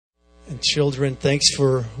Children, thanks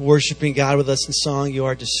for worshiping God with us in song. You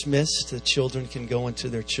are dismissed. The children can go into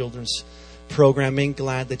their children's programming.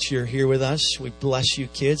 Glad that you're here with us. We bless you,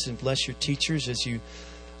 kids, and bless your teachers as you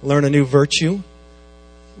learn a new virtue.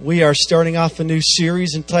 We are starting off a new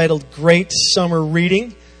series entitled Great Summer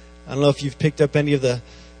Reading. I don't know if you've picked up any of the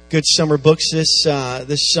good summer books this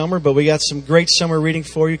summer, but we got some great summer reading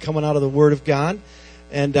for you coming out of the Word of God.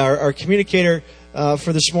 And our communicator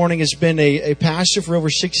for this morning has been a pastor for over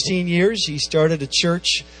 16 years. He started a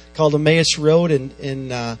church called Emmaus Road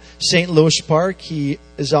in St. Louis Park. He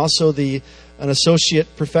is also an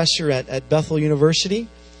associate professor at Bethel University.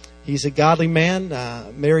 He's a godly man,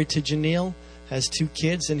 married to Janelle, has 2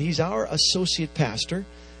 kids, and he's our associate pastor.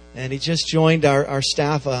 And he just joined our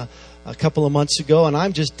staff a couple of months ago, and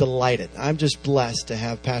I'm just delighted. I'm just blessed to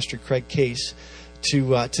have Pastor Craig Case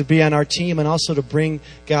to be on our team and also to bring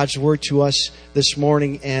God's Word to us this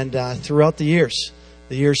morning and throughout the years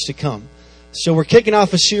to come. So we're kicking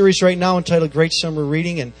off a series right now entitled Great Summer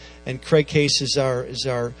Reading, and Craig Case is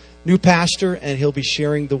our new pastor, and he'll be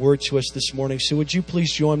sharing the Word to us this morning. So would you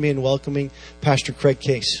please join me in welcoming Pastor Craig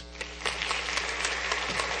Case.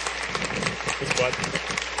 Thanks, bud.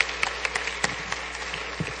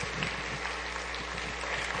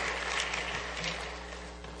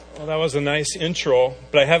 Well, that was a nice intro,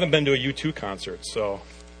 but I haven't been to a U2 concert, so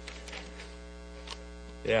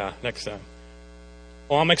yeah, next time.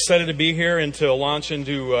 Well, I'm excited to be here and to launch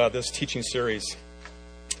into this teaching series.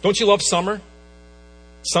 Don't you love summer?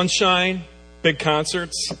 Sunshine, big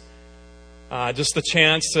concerts, just the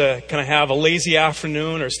chance to kind of have a lazy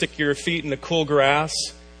afternoon or stick your feet in the cool grass.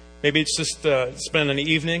 Maybe it's just spend an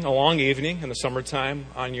evening, a long evening in the summertime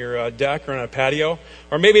on your deck or on a patio.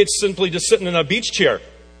 Or maybe it's simply just sitting in a beach chair.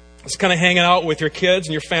 Just kind of hanging out with your kids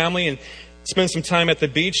and your family and spend some time at the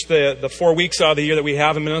beach, the 4 weeks out of the year that we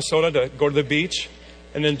have in Minnesota to go to the beach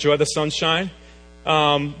and enjoy the sunshine.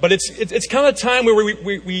 But it's kind of a time where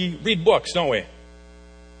we read books, don't we?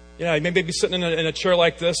 Yeah, maybe be sitting in a chair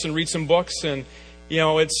like this and read some books. And, you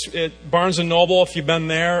know, Barnes & Noble, if you've been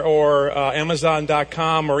there, or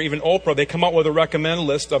Amazon.com, or even Oprah, they come out with a recommended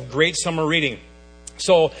list of great summer reading.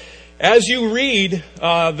 So as you read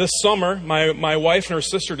this summer, my wife and her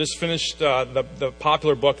sister just finished the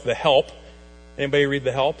popular book, The Help. Anybody read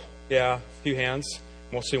The Help? Yeah, a few hands,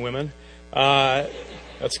 mostly women.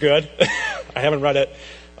 That's good. I haven't read it.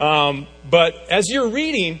 But as you're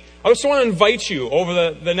reading, I just want to invite you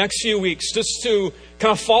over the next few weeks just to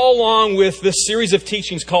kind of follow along with this series of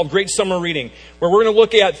teachings called Great Summer Reading, where we're going to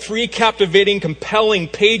look at 3 captivating, compelling,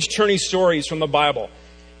 page-turning stories from the Bible.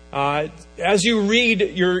 As you read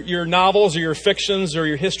your novels or your fictions or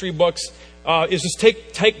your history books, is just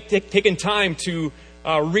taking time to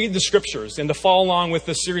read the Scriptures and to follow along with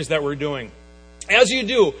the series that we're doing. As you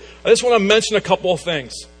do, I just want to mention a couple of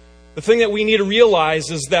things. The thing that we need to realize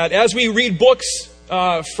is that as we read books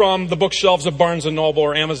from the bookshelves of Barnes & Noble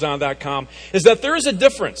or Amazon.com, is that there is a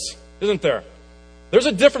difference, isn't there? There's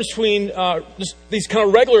a difference between just these kind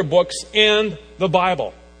of regular books and the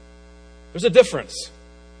Bible. There's a difference.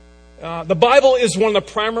 The Bible is one of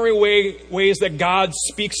the primary ways that God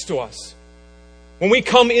speaks to us. When we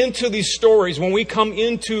come into these stories, when we come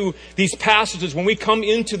into these passages, when we come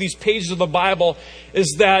into these pages of the Bible,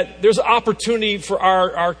 is that there's an opportunity for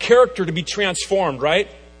our character to be transformed, right?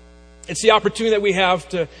 It's the opportunity that we have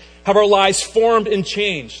to have our lives formed and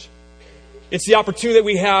changed. It's the opportunity that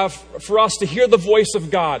we have for us to hear the voice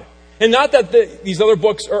of God. And not that these other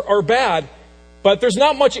books are bad, but there's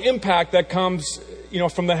not much impact that comes,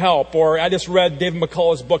 from The Help. Or I just read David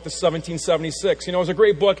McCullough's book, The 1776. It was a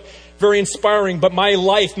great book, very inspiring, but my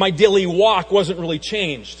life, my daily walk wasn't really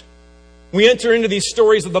changed. We enter into these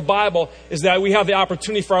stories of the Bible is that we have the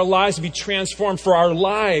opportunity for our lives to be transformed, for our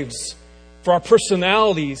lives, for our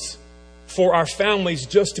personalities, for our families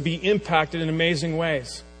just to be impacted in amazing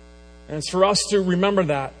ways. And it's for us to remember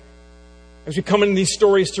that as we come into these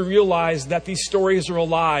stories to realize that these stories are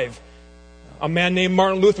alive. A man named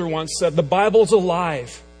Martin Luther once said, "The Bible's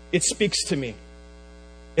alive. It speaks to me.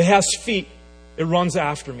 It has feet. It runs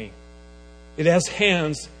after me. It has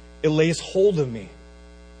hands. It lays hold of me."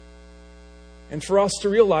 And for us to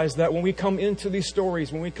realize that when we come into these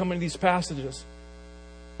stories, when we come into these passages,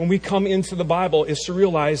 when we come into the Bible, is to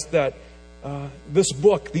realize that this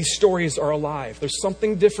book, these stories are alive. There's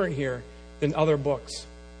something different here than other books.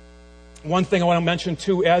 One thing I want to mention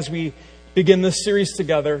too as we begin this series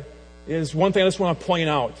together is one thing I just want to point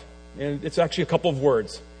out, and it's actually a couple of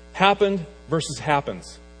words. Happened versus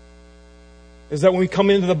happens. Is that when we come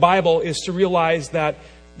into the Bible is to realize that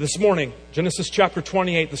this morning, Genesis chapter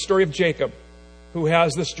 28, the story of Jacob, who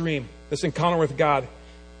has this dream, this encounter with God,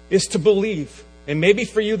 is to believe And maybe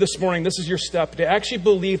for you this morning, this is your step, to actually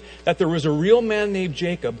believe that there was a real man named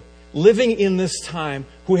Jacob living in this time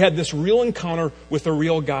who had this real encounter with a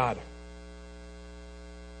real God.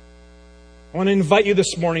 I want to invite you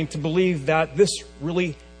this morning to believe that this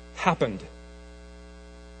really happened.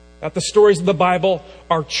 That the stories of the Bible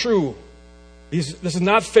are true. This is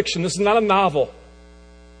not fiction. This is not a novel.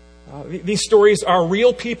 These stories are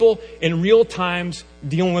real people in real times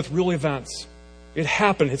dealing with real events. It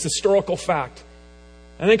happened. It's historical fact.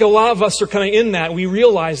 I think a lot of us are kind of in that. We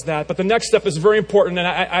realize that. But the next step is very important.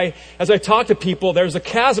 And as I talk to people, there's a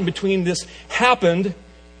chasm between this happened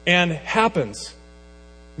and happens.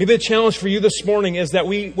 Maybe the challenge for you this morning is that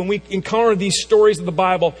when we encounter these stories of the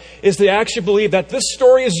Bible, is to actually believe that this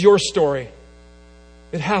story is your story.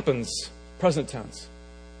 It happens, present tense.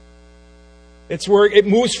 It's where it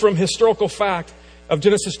moves from historical fact of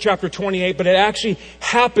Genesis chapter 28, but it actually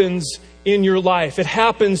happens in your life. It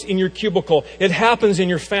happens in your cubicle. It happens in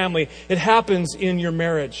your family. It happens in your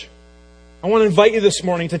marriage. I want to invite you this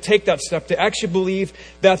morning to take that step, to actually believe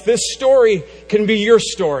that this story can be your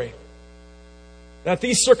story. That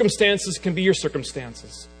these circumstances can be your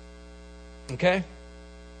circumstances. Okay?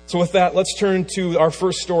 So with that, let's turn to our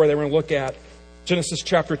first story that we're going to look at. Genesis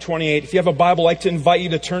chapter 28. If you have a Bible, I'd like to invite you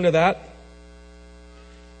to turn to that.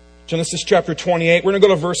 Genesis chapter 28. We're going to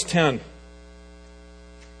go to verse 10.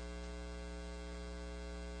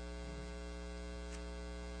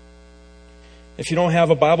 If you don't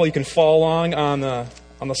have a Bible, you can follow along on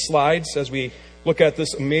the slides as we look at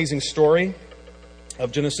this amazing story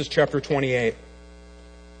of Genesis chapter 28.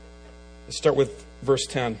 Let's start with verse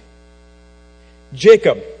 10.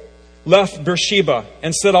 Jacob left Beersheba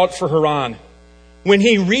and set out for Haran. When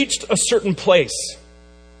he reached a certain place,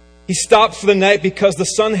 he stopped for the night because the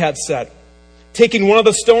sun had set. Taking one of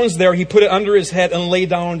the stones there, he put it under his head and lay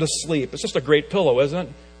down to sleep. It's just a great pillow, isn't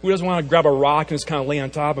it? Who doesn't want to grab a rock and just kind of lay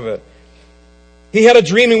on top of it? He had a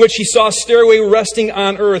dream in which he saw a stairway resting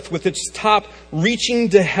on earth with its top reaching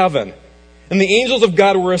to heaven. And the angels of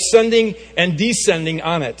God were ascending and descending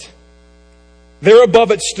on it. There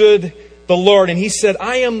above it stood the Lord, and he said,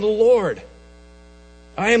 I am the Lord.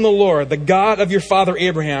 I am the Lord, the God of your father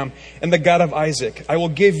Abraham and the God of Isaac. I will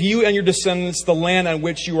give you and your descendants the land on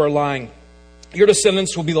which you are lying. Your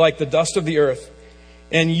descendants will be like the dust of the earth,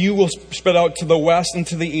 and you will spread out to the west and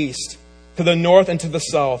to the east, to the north and to the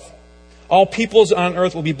south. All peoples on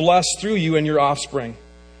earth will be blessed through you and your offspring.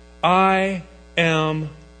 I am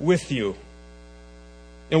with you,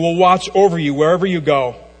 and will watch over you wherever you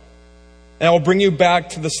go, and I will bring you back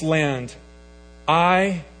to this land.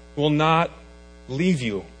 I will not leave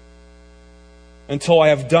you until I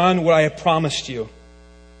have done what I have promised you.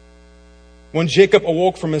 When Jacob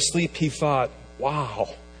awoke from his sleep, he thought, wow,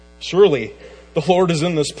 surely the Lord is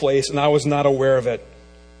in this place, and I was not aware of it.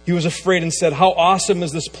 He was afraid and said, how awesome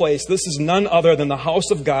is this place? This is none other than the house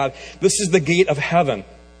of God. This is the gate of heaven.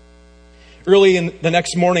 Early in the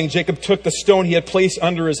next morning, Jacob took the stone he had placed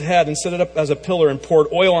under his head and set it up as a pillar and poured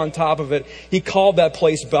oil on top of it. He called that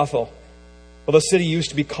place Bethel. Well, the city used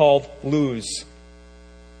to be called Luz.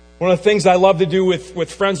 One of the things I love to do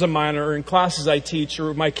with friends of mine or in classes I teach or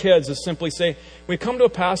with my kids is simply say, when we come to a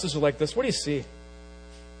passage like this, what do you see?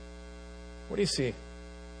 What do you see?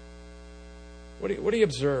 What do you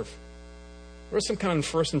observe? What are some kind of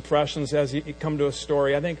first impressions as you come to a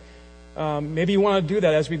story? I think maybe you want to do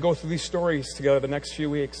that as we go through these stories together the next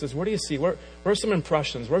few weeks. Is what do you see? What are some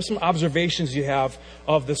impressions? What are some observations you have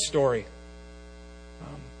of this story?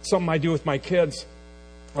 Something I do with my kids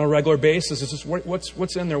on a regular basis is just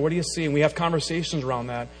what's in there? What do you see? And we have conversations around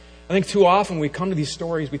that. I think too often we come to these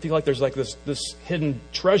stories, we feel like there's like this hidden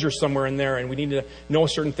treasure somewhere in there and we need to know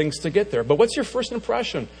certain things to get there. But what's your first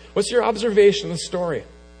impression? What's your observation of the story?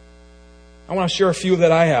 I want to share a few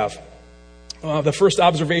that I have. The first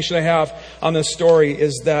observation I have on this story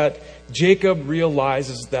is that Jacob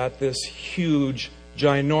realizes that this huge,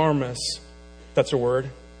 ginormous, that's a word,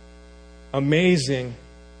 amazing,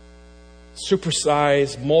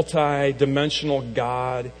 supersized, multi-dimensional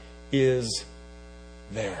God is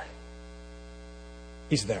there.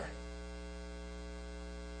 He's there.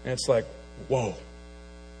 And it's like, whoa.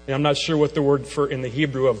 And I'm not sure what the word for in the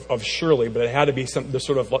Hebrew of surely, but it had to be some this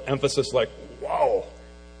sort of emphasis like, whoa.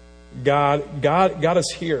 God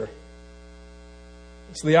is here.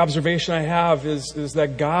 So the observation I have is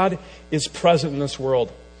that God is present in this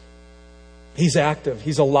world. He's active.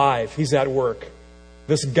 He's alive. He's at work.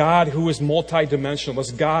 This God who is multidimensional,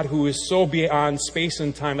 this God who is so beyond space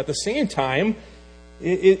and time, at the same time,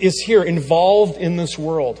 is here, involved in this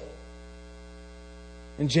world.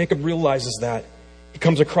 And Jacob realizes that. He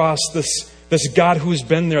comes across this God who's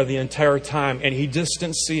been there the entire time, and he just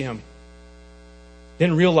didn't see him.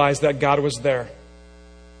 Didn't realize that God was there.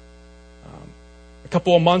 A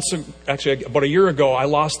couple of months, actually about a year ago, I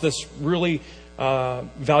lost this really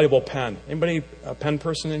valuable pen. Anybody a pen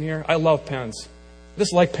person in here? I love pens. I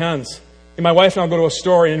just like pens. And my wife and I'll go to a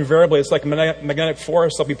store, and invariably it's like a magnetic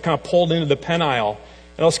force. I'll be kind of pulled into the pen aisle,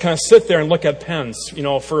 and I'll just kind of sit there and look at pens,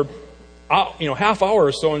 for half hour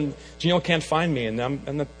or so, and Janelle can't find me, and I'm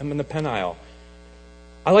in the pen aisle.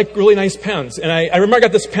 I like really nice pens, and I remember I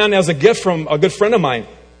got this pen as a gift from a good friend of mine,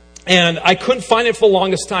 and I couldn't find it for the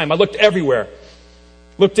longest time. I looked everywhere.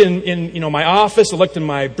 Looked in my office. I looked in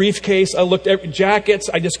my briefcase. I looked at jackets.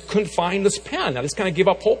 I just couldn't find this pen. I just kind of gave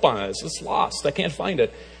up hope on it. It's just lost. I can't find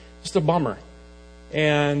it. Just a bummer.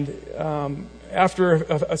 And after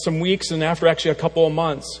some weeks and after actually a couple of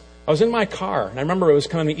months, I was in my car. And I remember it was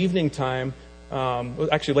kind of the evening time. It was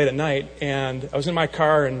actually late at night. And I was in my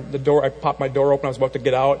car, and I popped my door open. I was about to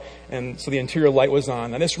get out. And so the interior light was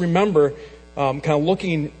on. I just remember kind of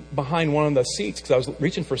looking behind one of the seats because I was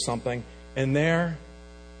reaching for something. And there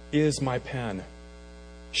is my pen.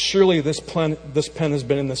 Surely this pen has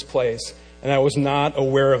been in this place, and I was not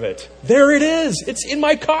aware of it. There it is. It's in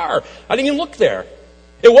my car. I didn't even look there.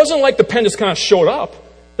 It wasn't like the pen just kind of showed up.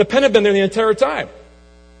 The pen had been there the entire time.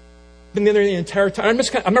 Been there the entire time.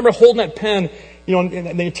 I remember holding that pen,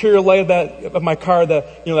 in the interior light of my car,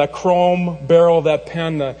 that chrome barrel of that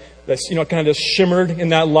pen, that kind of just shimmered in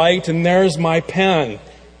that light, and there's my pen.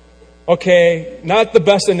 Okay, not the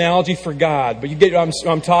best analogy for God, but you get what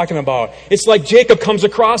I'm talking about. It's like Jacob comes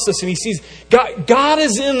across this and he sees God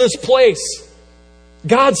is in this place.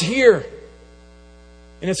 God's here.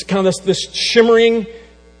 And it's kind of this shimmering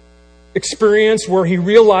experience where he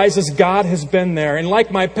realizes God has been there. And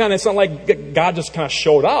like my pen, it's not like God just kind of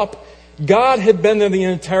showed up. God had been there the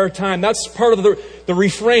entire time. That's part of the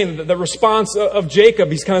refrain, the response of Jacob.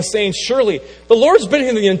 He's kind of saying, surely the Lord's been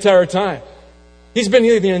here the entire time. He's been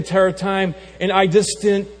here the entire time, and I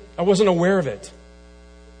wasn't aware of it.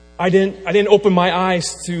 I didn't open my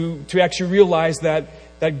eyes to actually realize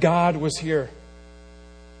that God was here.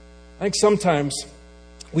 I think sometimes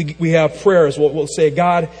we have prayers. We'll say,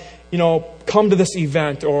 God, come to this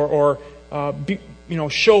event or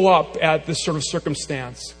show up at this sort of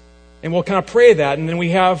circumstance. And we'll kind of pray that, and then we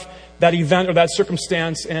have that event or that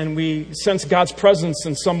circumstance, and we sense God's presence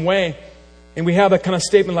in some way. And we have a kind of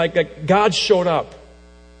statement like God showed up.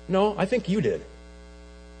 No, I think you did.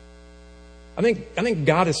 I think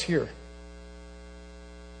God is here.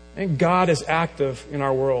 I think God is active in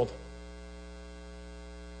our world.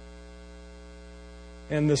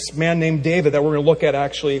 And this man named David that we're going to look at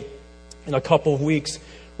actually in a couple of weeks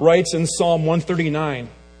writes in Psalm 139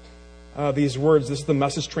 these words. This is the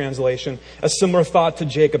Message translation. A similar thought to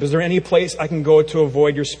Jacob. Is there any place I can go to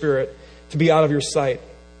avoid your spirit, to be out of your sight?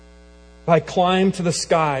 If I climb to the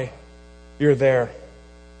sky, you're there.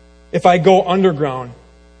 If I go underground,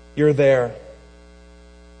 you're there.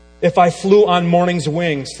 If I flew on morning's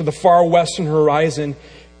wings to the far western horizon,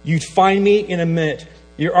 you'd find me in a minute.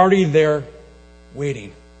 You're already there,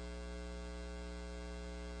 waiting.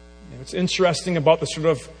 What's interesting about the sort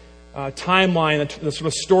of timeline, the sort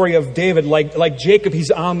of story of David, like Jacob,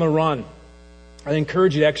 he's on the run. I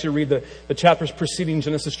encourage you to actually read the chapters preceding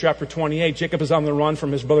Genesis chapter 28. Jacob is on the run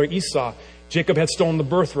from his brother Esau. Jacob had stolen the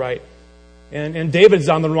birthright. And David's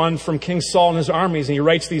on the run from King Saul and his armies, and he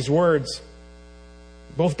writes these words.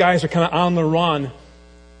 Both guys are kind of on the run,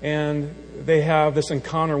 and they have this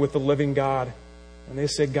encounter with the living God. And they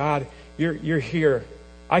say, God, you're here.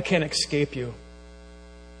 I can't escape you.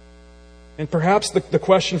 And perhaps the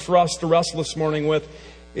question for us to wrestle this morning with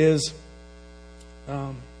is,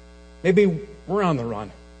 maybe we're on the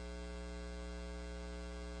run.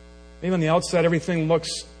 Maybe on the outside everything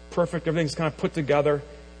looks perfect, everything's kind of put together,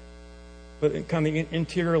 but in kind of the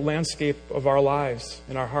interior landscape of our lives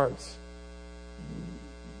and our hearts,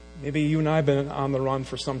 maybe you and I have been on the run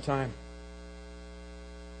for some time.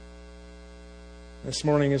 This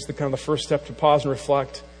morning is the kind of the first step to pause and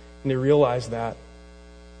reflect and to realize that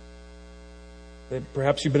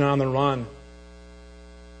perhaps you've been on the run.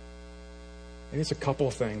 Maybe it's a couple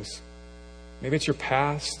of things. Maybe it's your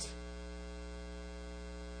past.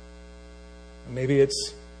 Maybe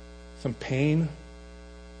it's some pain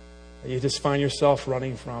that you just find yourself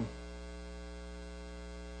running from.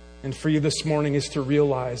 And for you this morning is to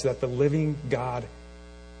realize that the living God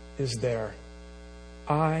is there.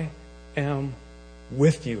 I am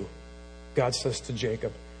with you, God says to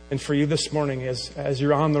Jacob. And for you this morning, as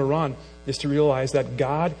you're on the run, is to realize that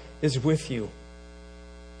God is with you.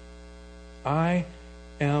 I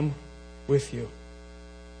am with you.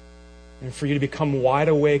 And for you to become wide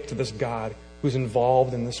awake to this God who's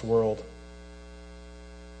involved in this world.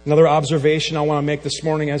 Another observation I want to make this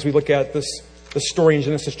morning as we look at this story in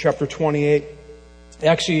Genesis chapter 28.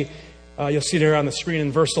 Actually, you'll see there on the screen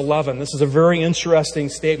in verse 11. This is a very interesting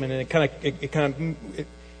statement, and it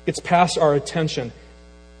gets past our attention.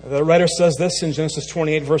 The writer says this in Genesis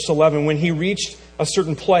 28, verse 11. When he reached a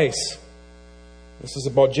certain place, this is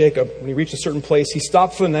about Jacob. When he reached a certain place, he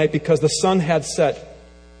stopped for the night because the sun had set.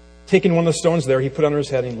 Taking one of the stones there, he put under his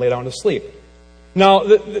head and lay down to sleep. Now,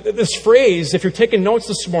 this phrase, if you're taking notes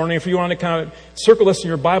this morning, if you want to kind of circle this in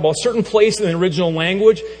your Bible, a certain place in the original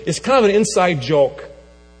language is kind of an inside joke.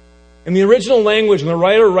 In the original language, when the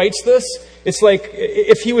writer writes this, it's like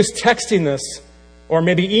if he was texting this, or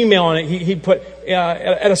maybe emailing it, he'd put,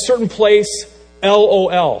 at a certain place,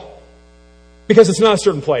 LOL. Because it's not a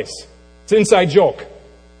certain place. It's an inside joke.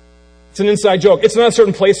 It's an inside joke. It's not a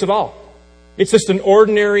certain place at all. It's just an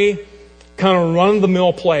ordinary, kind of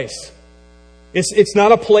run-of-the-mill place. It's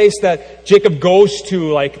not a place that Jacob goes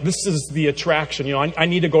to like, this is the attraction. You know, I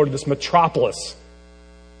need to go to this metropolis.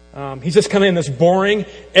 He's just kind of in this boring,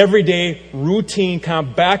 everyday, routine, kind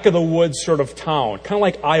of back-of-the-woods sort of town. Kind of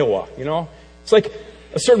like Iowa, you know? It's like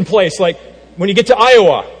a certain place. Like when you get to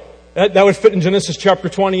Iowa, that would fit in Genesis chapter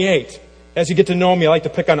 28. As you get to know me, I like to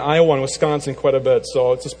pick on Iowa and Wisconsin quite a bit,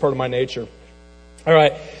 so it's just part of my nature. All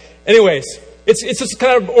right. Anyways, it's just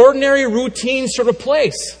kind of ordinary, routine sort of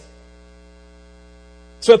place.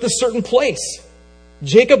 So at this certain place,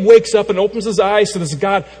 Jacob wakes up and opens his eyes to this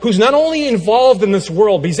God who's not only involved in this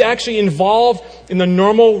world, but he's actually involved in the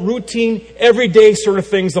normal, routine, everyday sort of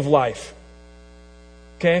things of life.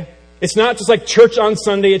 Okay? It's not just like church on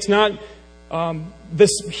Sunday. It's not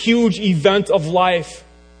this huge event of life.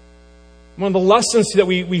 One of the lessons that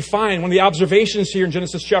we find, one of the observations here in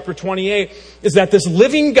Genesis chapter 28, is that this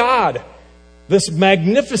living God, this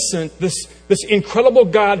magnificent, this incredible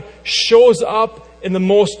God shows up in the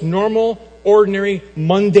most normal, ordinary,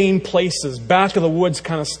 mundane places, back of the woods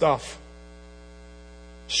kind of stuff.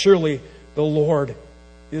 Surely the Lord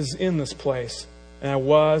is in this place, and I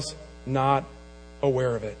was not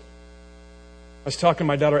aware of it. I was talking to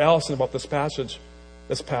my daughter Allison about this passage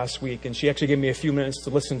this past week, and she actually gave me a few minutes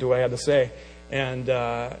to listen to what I had to say. And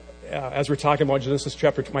as we're talking about Genesis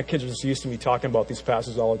chapter 2, my kids are just used to me talking about these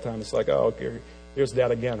passages all the time. It's like, oh, okay, here's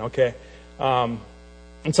that again. Okay.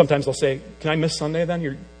 And sometimes they'll say, can I miss Sunday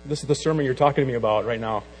then? This is the sermon you're talking to me about right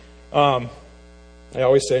now. I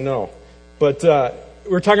always say no. But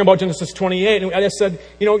we're talking about Genesis 28, and I just said,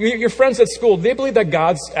 you know, your friends at school, do they believe that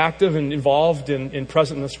God's active and involved and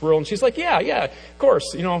present in this world? And she's like, yeah, of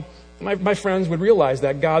course. You know, my friends would realize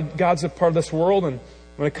that God's a part of this world, and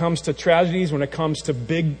when it comes to tragedies, when it comes to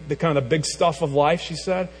the big stuff of life, she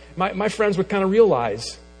said, my friends would kind of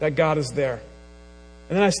realize that God is there.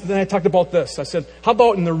 And then I talked about this. I said, how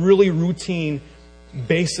about in the really routine,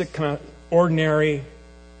 basic, kind of ordinary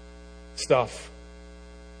stuff?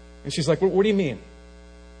 And she's like, what do you mean?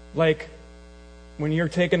 Like when you're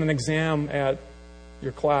taking an exam at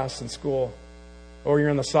your class in school, or you're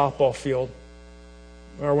in the softball field,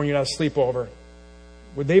 or when you're at a sleepover,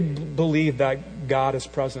 would they believe that God is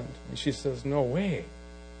present? And she says, no way.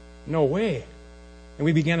 No way. And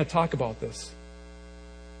we began to talk about this.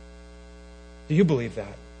 Do you believe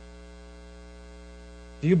that?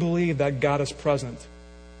 Do you believe that God is present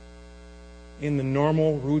in the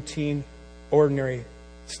normal, routine, ordinary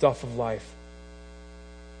stuff of life?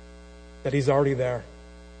 That He's already there?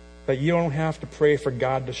 That you don't have to pray for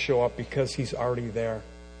God to show up because He's already there?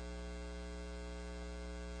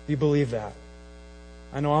 Do you believe that?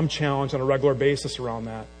 I know I'm challenged on a regular basis around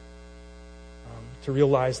that. To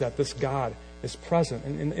realize that this God is present.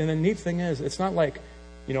 And the neat thing is, it's not like,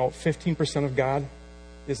 15% of God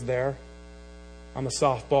is there on the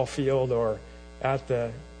softball field or at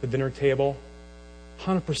the dinner table.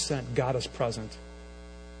 100% God is present.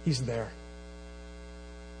 He's there.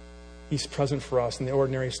 He's present for us in the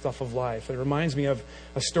ordinary stuff of life. It reminds me of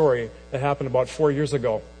a story that happened about 4 years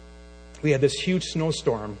ago. We had this huge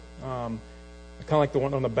snowstorm, kind of like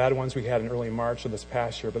one of the bad ones we had in early March of this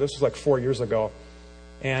past year, but this was like 4 years ago.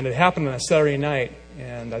 And it happened on a Saturday night,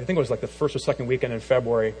 and I think it was like the first or second weekend in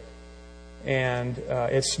February. And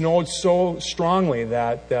it snowed so strongly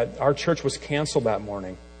that our church was canceled that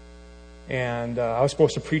morning. And I was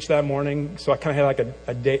supposed to preach that morning, so I kind of had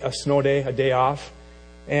like a snow day, a day off.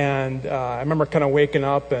 And I remember kind of waking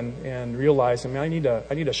up and realizing, man, I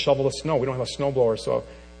need to shovel the snow. We don't have a snowblower, so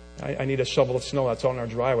I need to shovel the snow that's out in our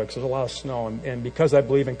driveway because there's a lot of snow. And because I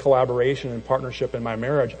believe in collaboration and partnership in my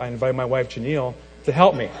marriage, I invited my wife, Janelle, to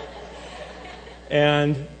help me.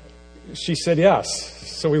 And she said yes.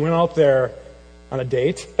 So we went out there on a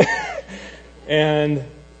date and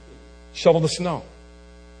shoveled the snow.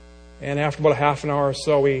 And after about a half an hour or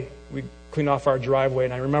so, we cleaned off our driveway.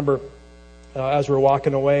 And I remember as we were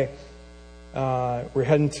walking away, we're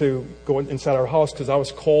heading to go inside our house because I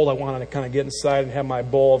was cold. I wanted to kind of get inside and have my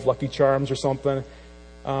bowl of Lucky Charms or something.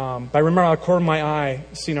 But I remember out of the corner of my eye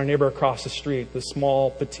seeing our neighbor across the street, this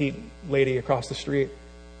small, petite lady across the street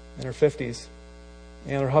in her 50s.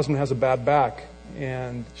 And her husband has a bad back,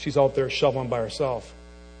 and she's out there shoveling by herself.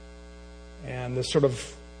 And this sort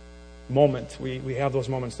of moment, we have those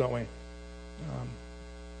moments, don't we?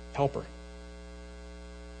 Help her.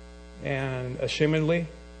 And ashamedly,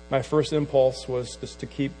 my first impulse was just to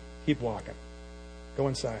keep walking. Go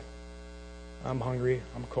inside. I'm hungry.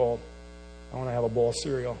 I'm cold. I want to have a bowl of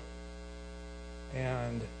cereal.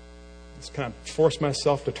 And just kind of forced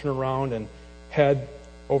myself to turn around and head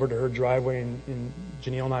over to her driveway. And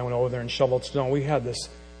Janelle and I went over there and shoveled snow. We had this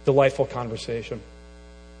delightful conversation.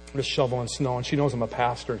 Just shoveling snow. And she knows I'm a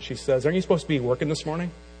pastor. And she says, "Aren't you supposed to be working this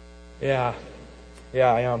morning?" Yeah,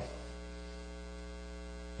 I am.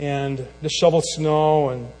 And just shoveled snow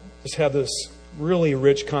and just had this really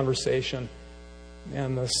rich conversation.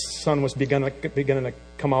 And the sun was beginning to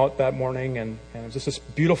come out that morning, and it was just this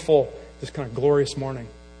beautiful, just kind of glorious morning.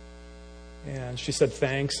 And she said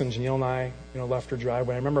thanks, and Janelle and I, left her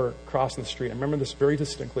driveway. I remember crossing the street. I remember this very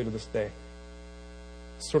distinctly to this day.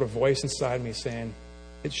 Sort of voice inside me saying,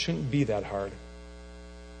 it shouldn't be that hard.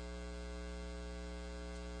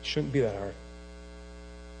 It shouldn't be that hard.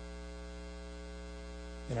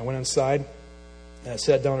 And I went inside, and I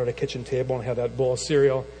sat down at a kitchen table and had that bowl of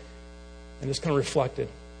cereal and just kind of reflected.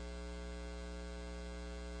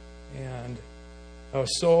 And I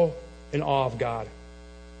was so in awe of God.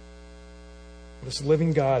 This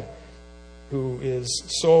living God who is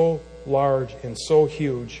so large and so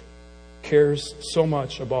huge, cares so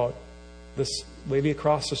much about this lady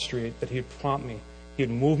across the street that He'd prompt me. He'd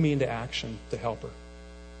move me into action to help her.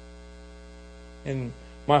 And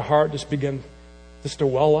my heart just began to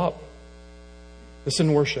well up. This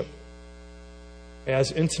in worship.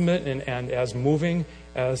 As intimate and as moving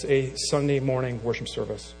as a Sunday morning worship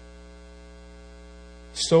service.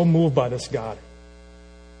 So moved by this God.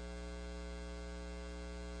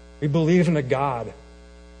 We believe in a God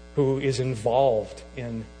who is involved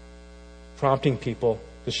in prompting people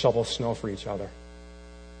to shovel snow for each other.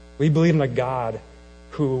 We believe in a God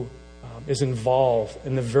who is involved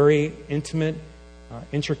in the very intimate,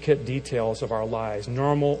 intricate details of our lives,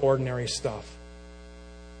 normal, ordinary stuff.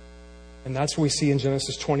 And that's what we see in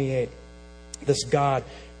Genesis 28. This God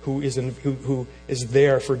who is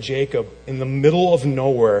there for Jacob in the middle of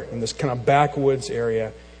nowhere, in this kind of backwoods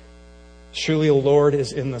area. Surely the Lord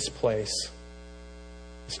is in this place,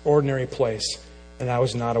 this ordinary place, and I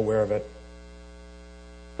was not aware of it.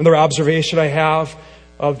 Another observation I have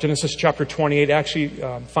of Genesis chapter 28 actually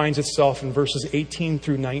finds itself in verses 18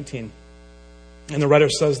 through 19. And the writer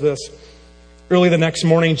says this: "Early the next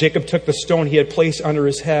morning, Jacob took the stone he had placed under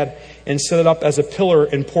his head and set it up as a pillar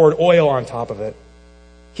and poured oil on top of it.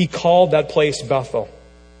 He called that place Bethel,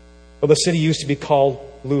 but the city used to be called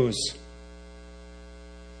Luz."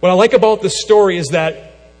 What I like about this story is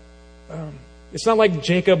that it's not like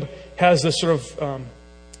Jacob has this sort of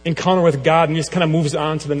encounter with God and just kind of moves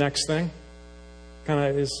on to the next thing.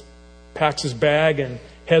 Kind of packs his bag and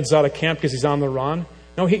heads out of camp because he's on the run.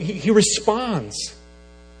 No, he responds.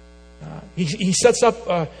 He sets up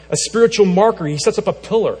a spiritual marker. He sets up a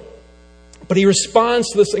pillar. But he responds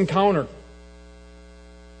to this encounter.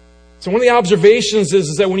 So one of the observations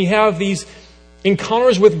is that when you have these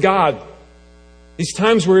encounters with God, these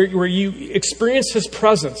times where you experience His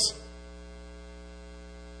presence,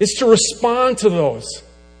 is to respond to those.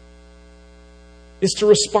 Is to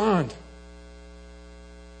respond.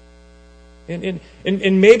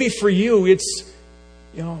 And maybe for you, it's,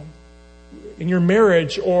 in your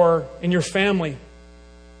marriage or in your family.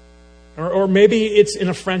 Or maybe it's in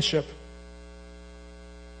a friendship.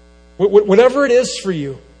 Whatever it is for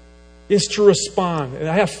you, is to respond. And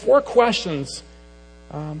I have 4 questions.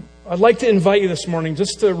 I'd like to invite you this morning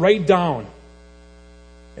just to write down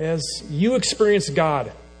as you experience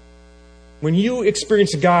God. When you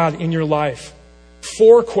experience God in your life,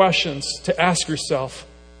 4 questions to ask yourself.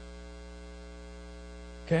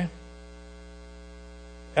 Okay?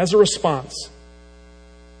 As a response.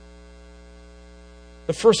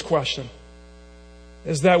 The first question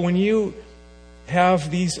is that when you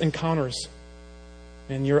have these encounters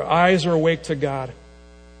and your eyes are awake to God,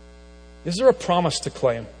 is there a promise to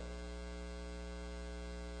claim?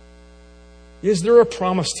 Is there a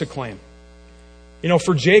promise to claim?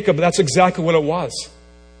 For Jacob, that's exactly what it was.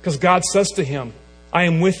 Because God says to him, "I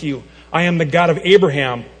am with you. I am the God of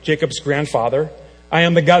Abraham," Jacob's grandfather. "I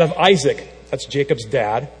am the God of Isaac," that's Jacob's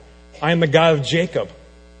dad. I am the God of Jacob.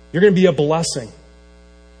 You're going to be a blessing.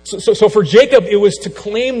 So for Jacob, it was to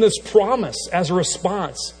claim this promise as a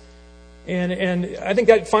response. And I think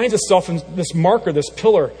that finds itself in this marker, this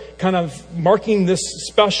pillar, kind of marking this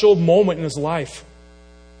special moment in his life.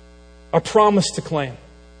 A promise to claim.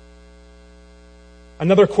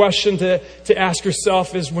 Another question to ask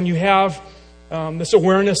yourself is, when you have this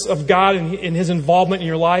awareness of God and His involvement in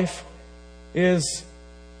your life, is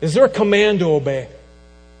there a command to obey?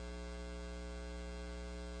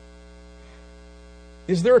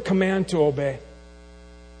 Is there a command to obey?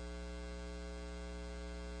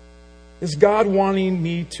 Is God wanting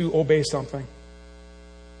me to obey something?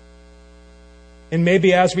 And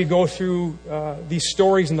maybe as we go through these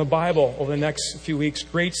stories in the Bible over the next few weeks,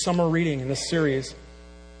 great summer reading in this series,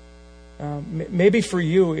 maybe for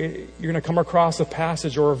you, you're going to come across a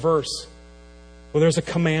passage or a verse where there's a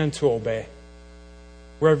command to obey.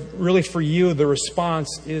 Where really for you, the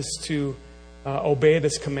response is to obey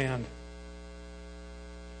this command.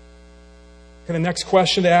 And the next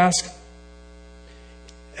question to ask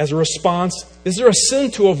as a response, is there a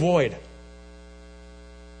sin to avoid?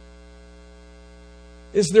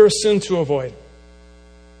 Is there a sin to avoid?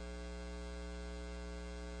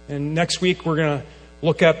 And next week we're going to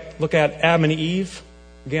look at Adam and Eve.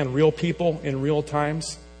 Again, real people in real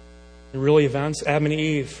times, in real events. Adam and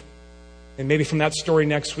Eve. And maybe from that story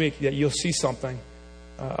next week that you'll see something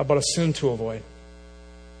about a sin to avoid.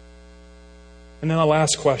 And then the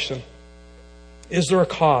last question. Is there a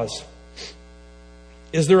cause?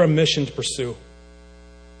 Is there a mission to pursue?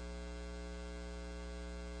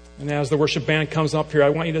 And as the worship band comes up here, I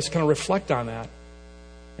want you to just kind of reflect on that.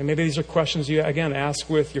 And maybe these are questions you, again, ask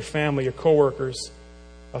with your family, your coworkers,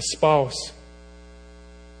 a spouse.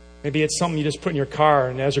 Maybe it's something you just put in your car,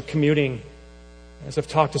 and as you're commuting, as I've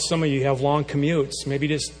talked to some of you, you have long commutes. Maybe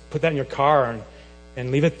just put that in your car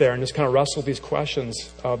and leave it there and just kind of wrestle with these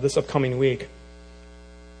questions this upcoming week.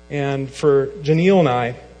 And for Janelle and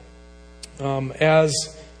I,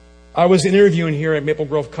 as I was interviewing here at Maple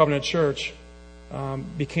Grove Covenant Church,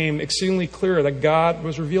 became exceedingly clear that God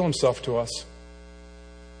was revealing Himself to us.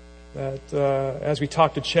 That as we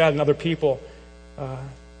talked to Chad and other people,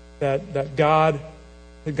 that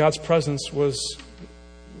God's presence was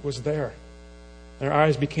there. And our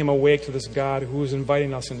eyes became awake to this God who was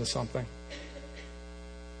inviting us into something.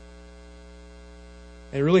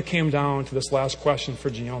 And it really came down to this last question for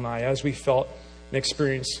Janelle and I, as we felt and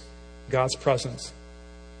experienced God's presence.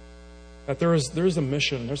 That there is a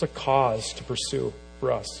mission, there's a cause to pursue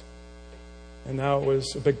for us. And that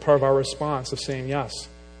was a big part of our response of saying yes,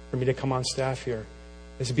 for me to come on staff here,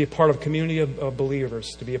 is to be a part of a community of believers,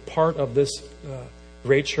 to be a part of this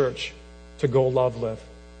great church, to go, love, live.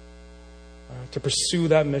 To pursue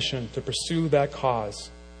that mission, to pursue that cause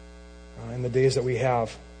in the days that we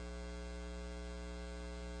have.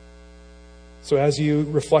 So as you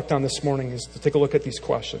reflect on this morning, is to take a look at these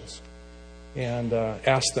questions and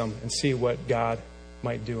ask them and see what God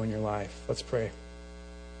might do in your life. Let's pray.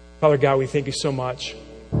 Father God, we thank You so much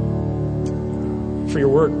for Your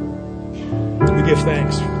word. We give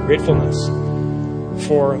thanks, gratefulness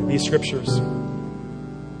for these scriptures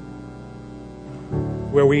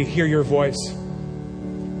where we hear Your voice,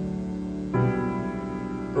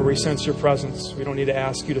 where we sense Your presence. We don't need to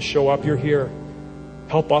ask You to show up. You're here.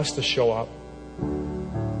 Help us to show up.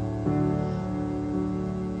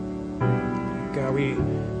 God, we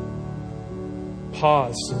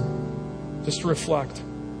pause just to reflect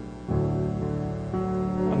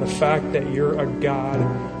on the fact that You're a God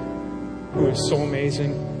who is so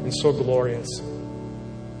amazing and so glorious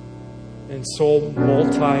and so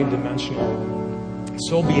multi-dimensional,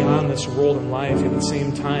 so beyond this world and life. At the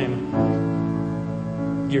same time,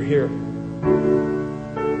 You're here.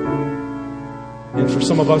 And for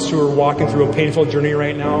some of us who are walking through a painful journey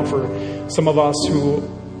right now, for some of us who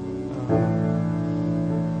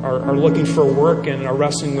are looking for work and are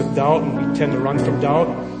wrestling with doubt, and we tend to run from doubt,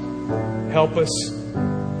 help us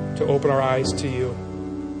to open our eyes to You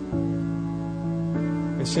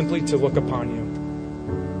and simply to look upon You.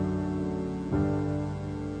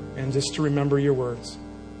 And just to remember Your words.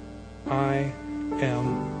 I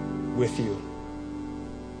am with You.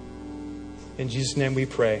 In Jesus' name we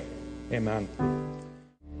pray. Amen.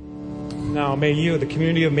 Now may you, the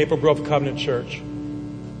community of Maple Grove Covenant Church,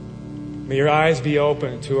 may your eyes be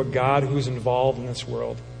open to a God who's involved in this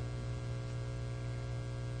world.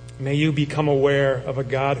 May you become aware of a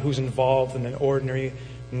God who's involved in the ordinary,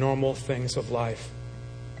 normal things of life.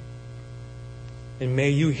 And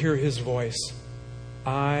may you hear His voice.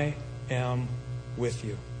 I am with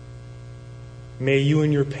you. May you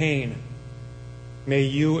in your pain, may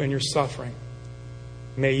you in your suffering,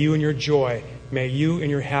 May you in your joy, may you in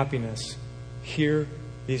your happiness hear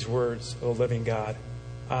these words of the living God.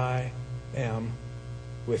 I am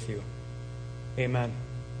with you. Amen.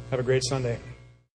 Have a great Sunday.